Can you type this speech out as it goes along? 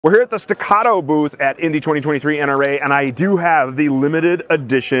We're here at the Staccato booth at Indy 2023 NRA, and I do have the limited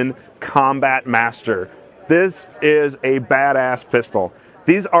edition Combat Master. This is a badass pistol.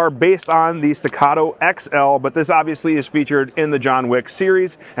 These are based on the Staccato XL, but this obviously is featured in the John Wick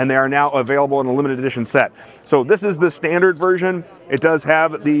series, and they are now available in a limited edition set. So this is the standard version. It does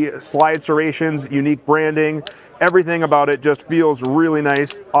have the slide serrations, unique branding. Everything about it just feels really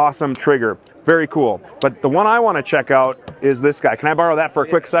nice, awesome trigger. Very cool. But the one I want to check out is this guy. Can I borrow that for a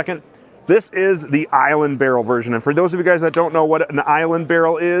quick second? This is the island barrel version. And for those of you guys that don't know what an island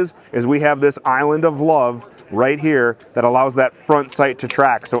barrel is we have this island of love right here that allows that front sight to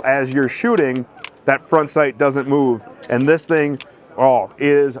track. So as you're shooting, that front sight doesn't move. And this thing, oh,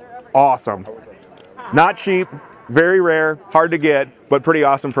 is awesome. Not cheap, very rare, hard to get, but pretty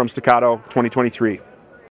awesome from Staccato 2023.